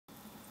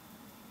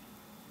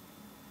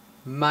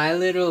My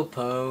little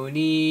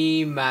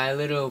pony,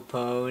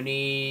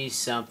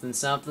 something,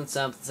 something,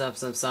 something,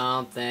 something,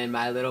 something,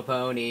 my little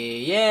pony,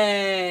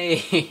 yay!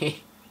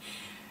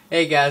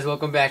 Hey guys,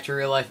 welcome back to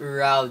Real Life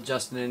Real,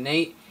 Justin and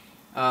Nate.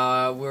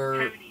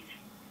 We're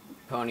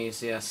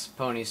ponies, yes,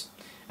 ponies.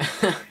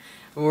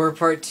 We're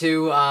part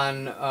 2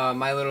 on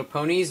My Little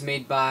Ponies,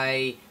 made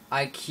by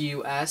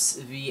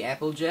IQS v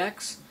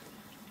AppleJacks.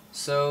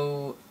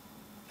 So,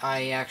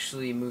 I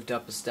actually moved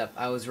up a step.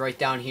 I was right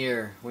down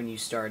here when you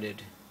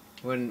started.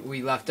 When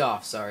we left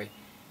off, sorry.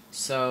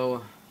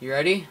 So, you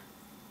ready?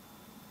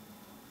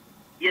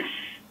 Yes.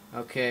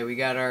 Okay, we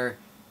got our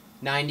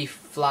 90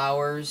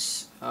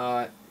 flowers,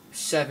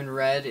 7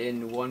 red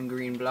and 1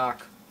 green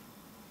block.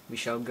 We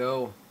shall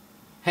go.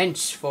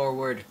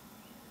 Henceforward.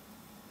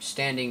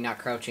 Standing, not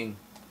crouching.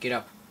 Get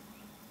up.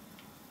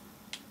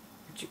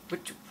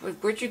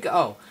 Where'd you go?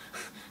 Oh.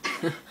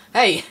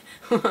 Hey!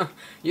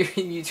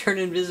 you turn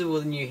invisible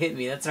and you hit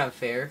me. That's not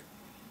fair.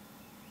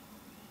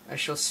 I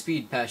shall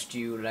speed past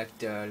you like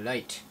the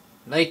light.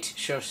 Light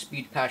shall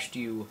speed past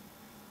you.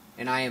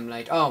 And I am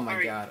light. Oh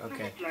my god,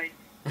 okay.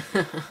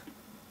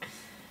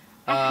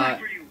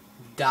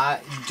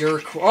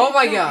 Dirt. Oh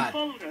my god!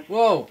 Whoa,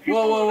 whoa,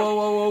 whoa, whoa,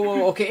 whoa, whoa,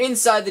 whoa. Okay,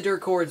 inside the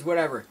dirt cords,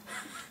 whatever.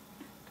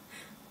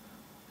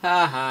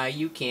 Haha,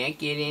 you can't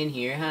get in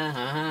here. Ha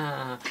ha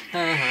ha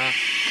ha ha.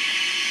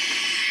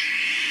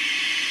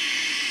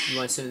 You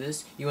want some of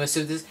this? You want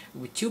some of this?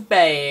 Well, too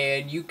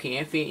bad you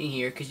can't fit in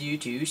here because you're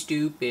too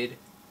stupid.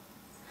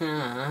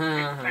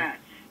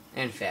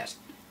 And fat.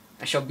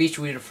 I shall beat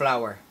you with a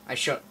flower. I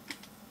shall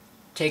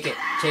take it.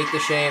 Take the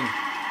shame.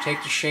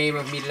 Take the shame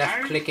of me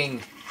left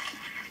clicking.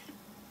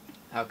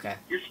 Okay.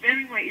 You're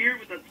spamming my ear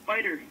with that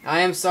spider.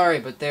 I am sorry,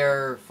 but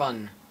they're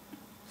fun.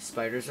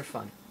 Spiders are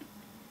fun.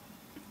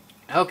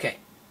 Okay.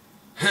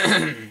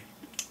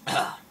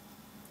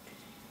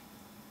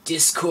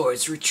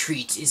 Discord's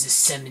retreat is a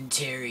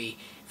cemetery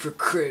for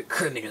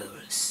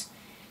criminals.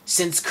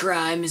 Since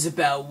crime is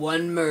about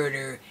one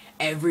murder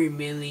every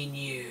million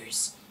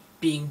years,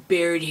 being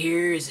buried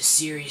here is a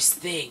serious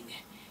thing.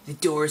 The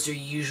doors are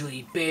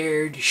usually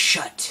barred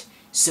shut.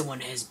 Someone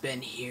has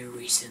been here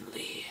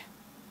recently.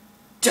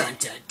 Dun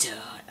dun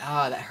dun.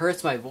 Ah, that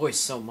hurts my voice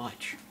so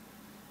much.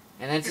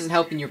 And that doesn't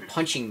help when you're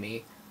punching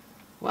me.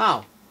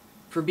 Wow.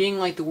 For being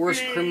like the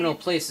worst criminal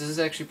place, this is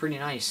actually pretty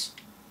nice.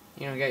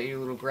 You know, you got your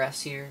little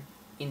grass here.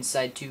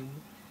 Inside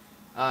tomb.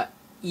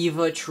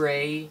 Eva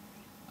Trey.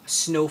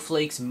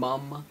 Snowflake's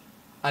mum.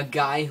 A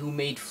guy who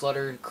made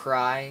Flutter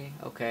cry.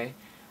 Okay.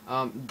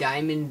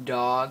 Diamond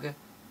Dog.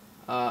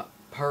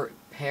 Para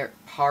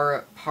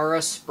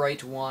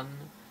Sprite 1.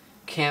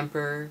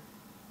 Camper.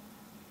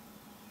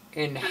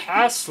 And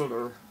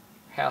Hassler.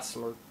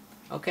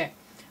 Okay.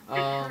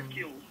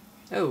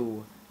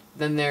 Oh.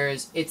 Then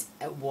there's... It's...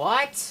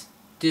 What?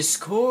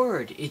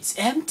 Discord. It's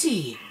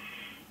empty.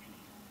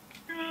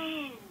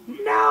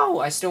 No!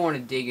 I still want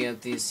to dig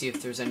at these, see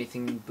if there's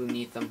anything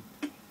beneath them.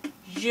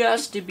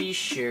 Just to be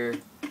sure.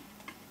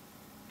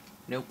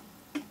 Nope.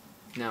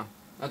 No.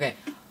 Okay.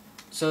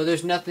 So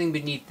there's nothing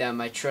beneath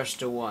them. I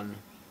trust a 1.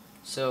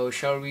 So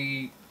shall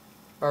we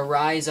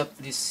arise up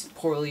these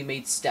poorly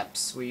made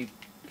steps where you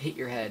hit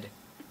your head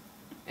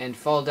and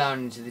fall down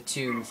into the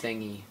tomb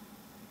thingy?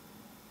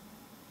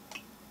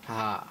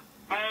 Haha.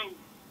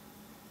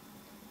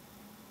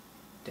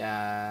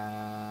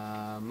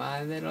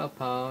 My little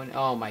pony.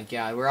 Oh my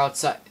god, we're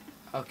outside.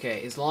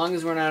 Okay, as long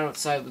as we're not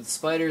outside with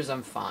spiders,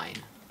 I'm fine.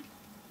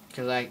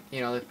 Because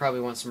they probably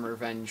want some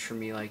revenge for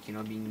me, like,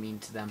 being mean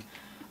to them.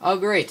 Oh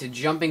great, a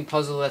jumping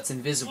puzzle that's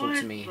invisible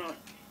to me.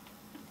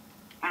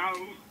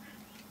 Ow.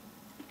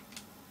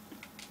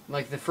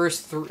 Like the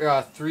first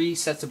 3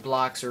 sets of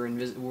blocks were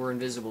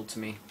invisible to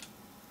me.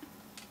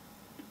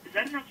 Is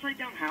that an upside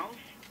down house?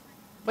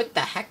 What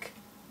the heck?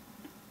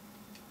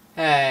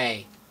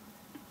 Hey.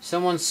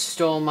 Someone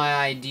stole my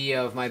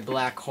idea of my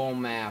black hole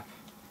map.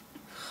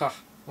 Huh,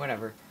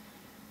 whatever.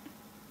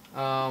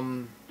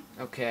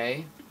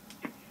 Okay.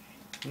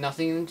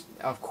 Nothing.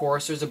 Of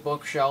course, there's a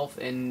bookshelf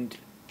and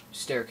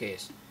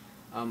staircase.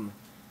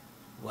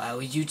 Why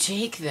would you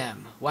take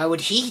them? Why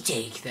would he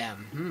take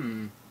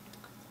them?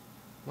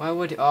 Why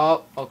would...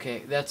 Oh,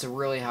 okay. That's a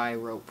really high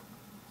rope.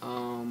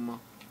 I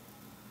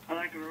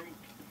like a rope.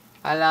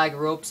 I like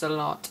ropes a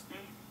lot.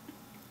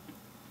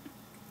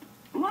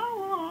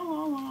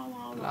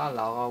 La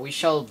la, we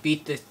shall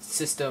beat the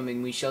system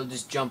and we shall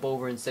just jump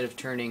over instead of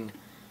turning.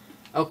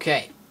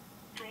 Okay.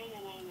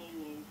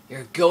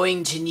 You're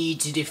going to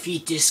need to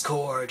defeat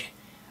Discord.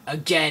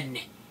 Again.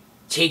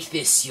 Take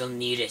this, you'll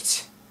need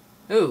it.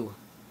 Ooh.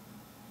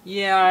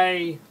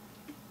 Yay.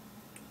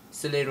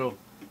 It's the little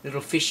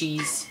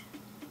fishies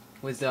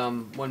with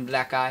 1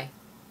 black eye.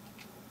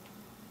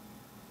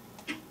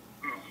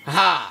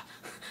 Ha!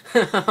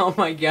 Oh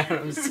my god,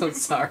 I'm so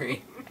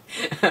sorry.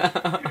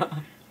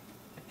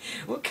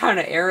 What kind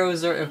of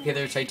arrows are... Okay,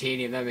 they're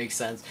titanium, that makes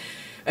sense.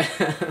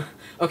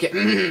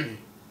 Okay.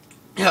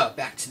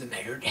 Back to the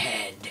matter at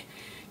hand.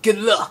 Good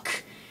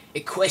luck.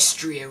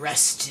 Equestria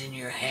rests in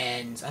your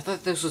hands. I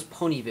thought this was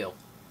Ponyville.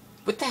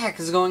 What the heck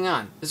is going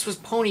on? This was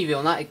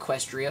Ponyville, not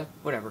Equestria.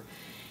 Whatever.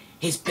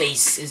 His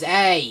base is...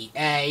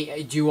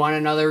 Hey, do you want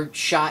another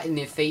shot in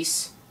the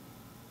face?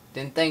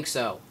 Didn't think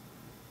so.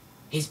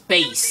 His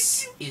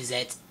base is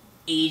at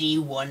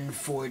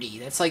 8140.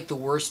 That's like the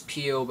worst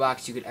P.O.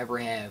 box you could ever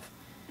have.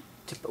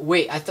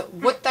 Wait, I thought...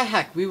 What the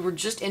heck? We were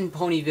just in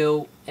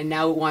Ponyville, and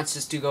now it wants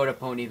us to go to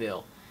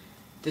Ponyville.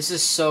 This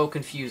is so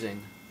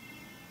confusing.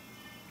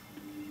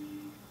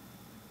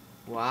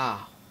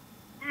 Wow.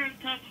 We're on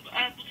top of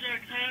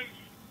AppleJacks house.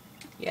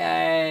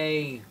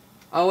 Yay!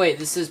 Oh wait,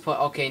 this is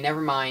okay.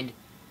 Never mind.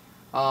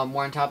 We're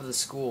on top of the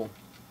school.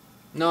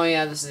 No,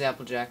 yeah, this is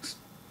AppleJacks.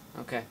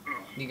 Okay,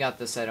 you got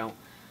this. I don't.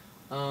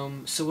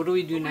 So what do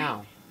we do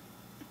now?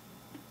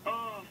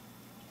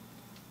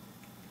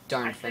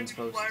 Darn fence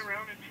post. I think we fly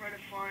around and try to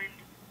find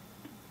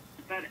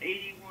that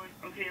 81.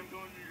 Okay, I'm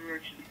going in the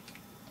direction.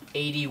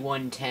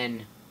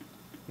 8110.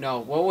 No,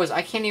 what was?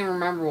 I can't even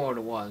remember what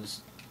it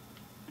was.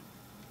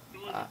 It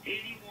was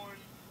 81.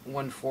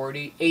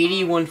 140,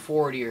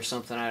 8140 or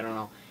something. I don't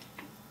know.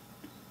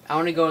 I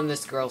want to go in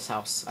this girl's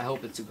house. I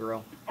hope it's a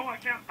girl. Oh, I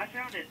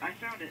found it.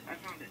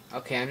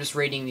 Okay, I'm just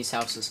raiding these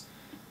houses.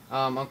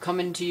 I'm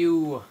coming to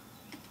you.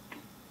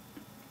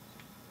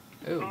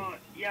 Ooh.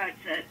 Yeah,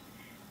 it's at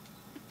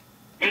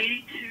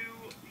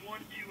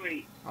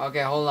 82128.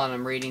 Okay, hold on.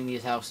 I'm raiding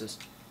these houses.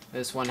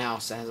 This one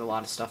house that has a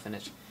lot of stuff in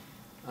it.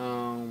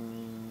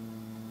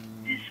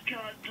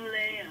 Discard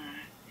player.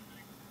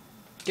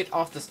 Get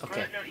off this.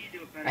 Okay. No, you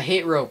do it better. I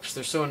hate ropes.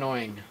 They're so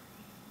annoying.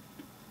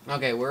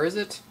 Okay, where is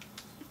it?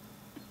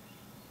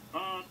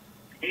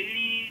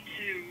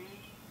 82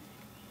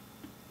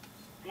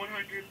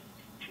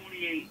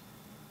 128.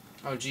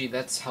 Oh, gee,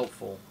 that's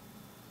helpful.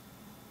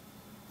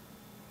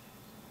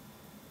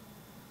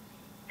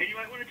 And you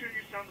might want to turn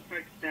your sound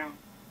effects down.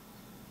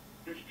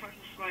 There's tons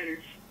of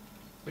spiders.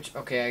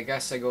 Okay, I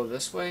guess I go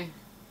this way.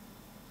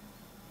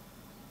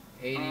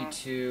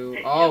 82.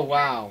 Hey, Oh, yep.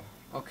 wow.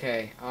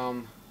 Okay,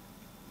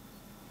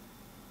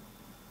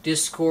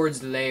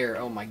 Discord's lair.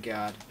 Oh my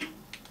god.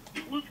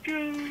 Let's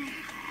go.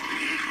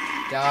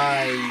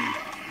 Die, you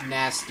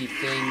nasty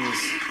things.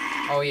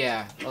 Oh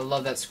yeah, I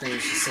love that screen.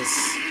 She says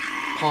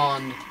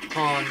pond,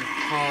 pond,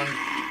 pond.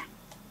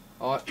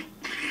 Oh,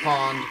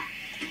 pond.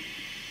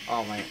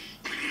 Oh my,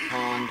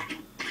 pond.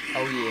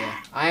 Oh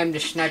yeah, I am the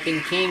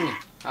sniping king.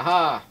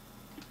 Aha.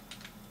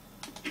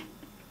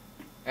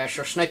 I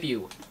shall snipe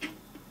you.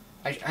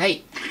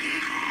 Hey.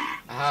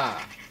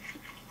 Aha.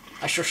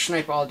 I shall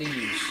snipe all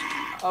these.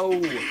 Oh,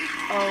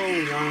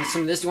 you want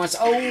some of this? You want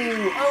some?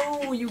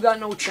 Oh, you got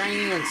no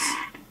chance.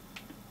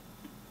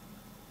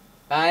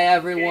 Bye,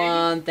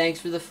 everyone.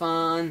 Thanks for the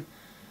fun.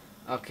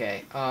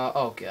 Okay,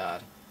 oh,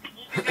 God.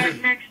 We'll be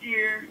back next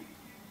year.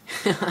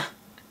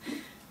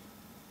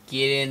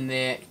 Get in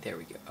there. There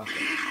we go.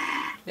 Okay.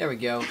 There we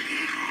go.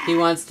 He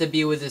wants to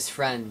be with his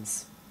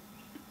friends.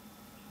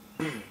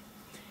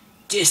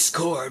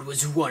 Discord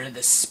was one of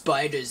the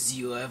spiders.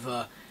 You have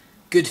a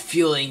good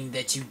feeling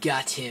that you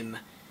got him.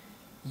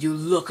 You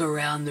look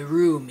around the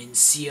room and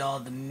see all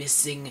the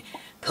missing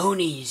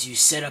ponies. You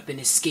set up an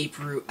escape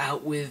route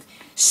out with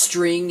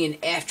string, and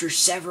after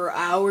several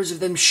hours of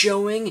them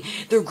showing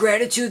their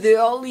gratitude, they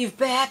all leave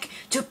back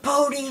to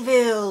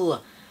Ponyville.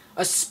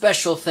 A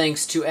special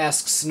thanks to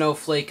Ask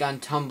Snowflake on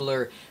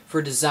Tumblr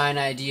for design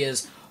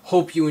ideas.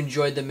 Hope you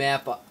enjoyed the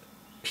map.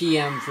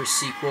 PM for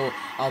sequel.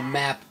 A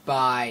map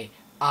by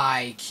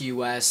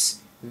IQS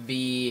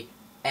v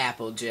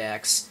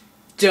AppleJacks.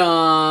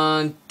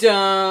 Dun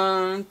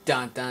dun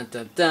dun dun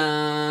dun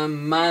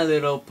dun. My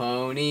little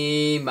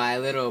pony, my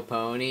little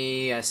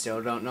pony. I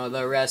still don't know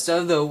the rest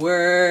of the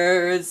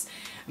words.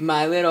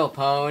 My little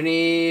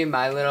pony,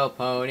 my little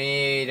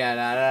pony. Da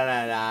da da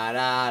da da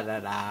da da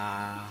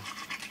da.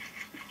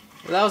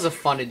 Well, that was a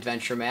fun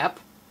adventure map.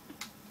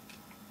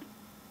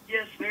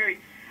 Yes, very.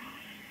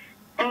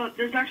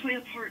 There's actually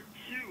a part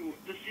 2,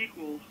 the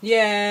sequel.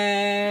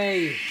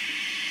 Yay!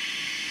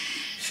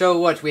 So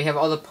what? We have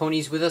all the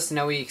ponies with us, and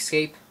now we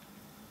escape?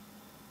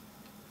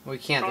 We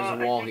can't.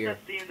 There's a wall I think here.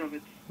 That's the end of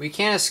it. We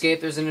can't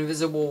escape. There's an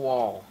invisible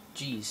wall.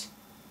 Jeez,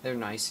 they're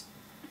nice.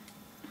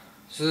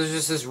 So there's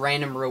just this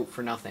random rope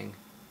for nothing.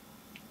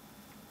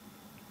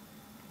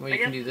 Well, you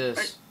can do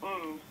this.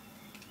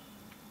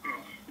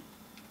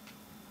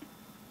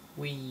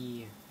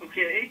 Wee.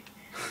 Okay.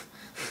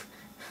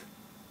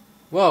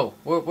 Whoa!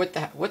 What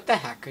the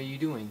heck are you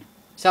doing?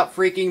 Stop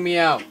freaking me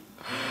out!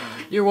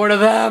 You're one of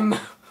them.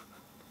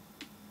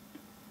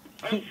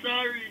 I'm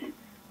sorry.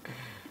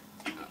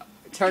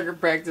 Target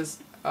practice.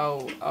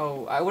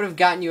 Oh! I would have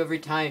gotten you every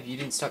time if you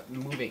didn't stop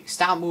moving.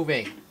 Stop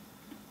moving!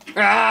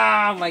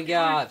 Ah! My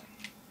God!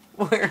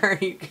 Where are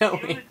you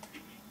going?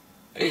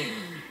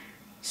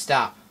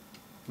 Stop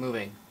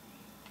moving.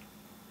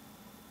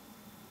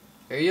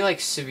 Are you like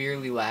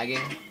severely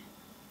lagging?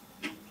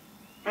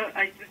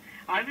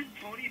 I'm in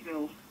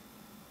Ponyville.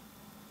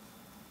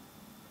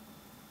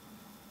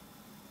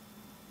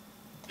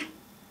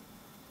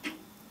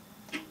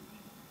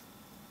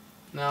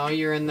 No,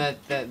 you're in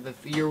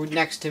you're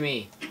next to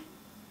me.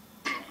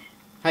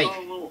 Hey.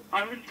 Oh, well,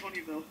 I'm in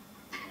Ponyville.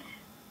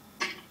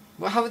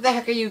 Well, how the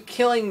heck are you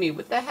killing me?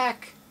 What the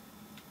heck?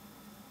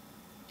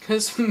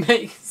 This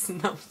makes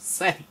no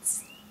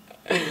sense.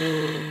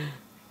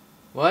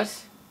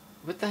 What?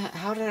 What the?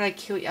 How did I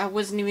kill you? I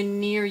wasn't even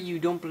near you.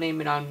 Don't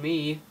blame it on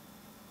me.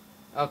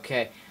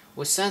 Okay.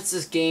 Well, since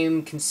this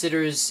game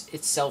considers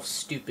itself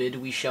stupid,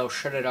 we shall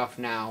shut it off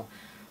now.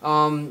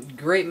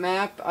 Great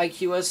map,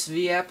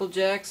 IQSV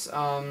AppleJacks,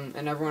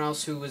 and everyone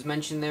else who was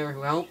mentioned there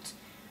who helped.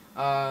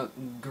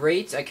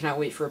 Great. I cannot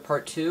wait for a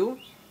part 2.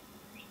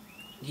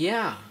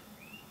 Yeah.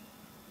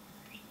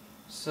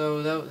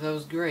 So that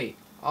was great.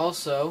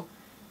 Also,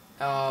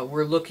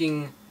 we're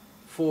looking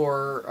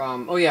for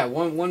oh yeah,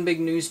 one big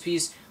news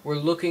piece. We're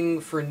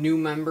looking for new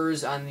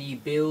members on the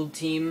build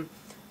team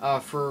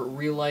for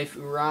Real Life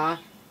Ura.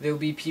 There will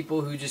be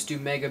people who just do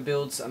mega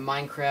builds,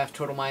 Minecraft,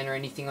 Total Miner,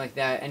 anything like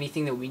that.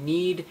 Anything that we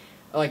need.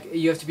 Like,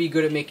 you have to be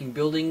good at making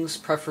buildings,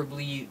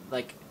 preferably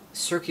like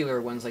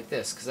circular ones like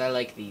this, because I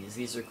like these.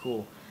 These are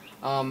cool.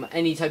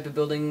 Any type of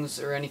buildings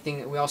or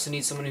anything. We also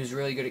need someone who's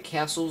really good at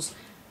castles.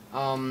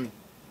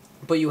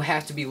 But you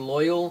have to be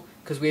loyal,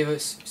 because we have a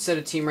set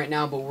of team right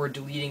now, but we're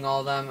deleting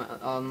all of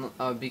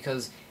them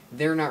because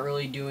they're not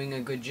really doing a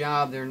good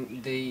job.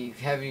 They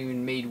haven't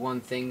even made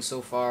one thing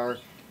so far.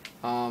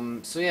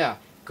 So yeah,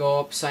 go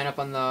up, sign up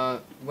on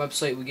the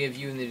website we give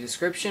you in the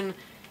description,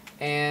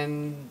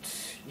 and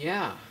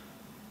yeah.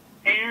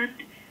 And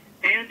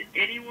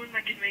anyone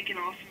that can make an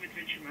awesome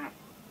adventure map.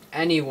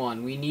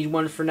 Anyone. We need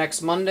one for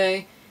next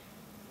Monday,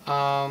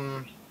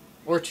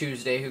 or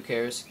Tuesday. Who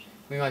cares?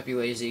 We might be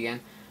lazy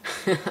again.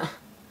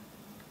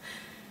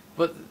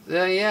 But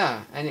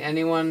yeah,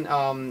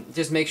 anyone,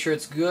 just make sure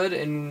it's good,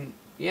 and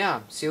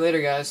yeah, see you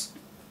later, guys.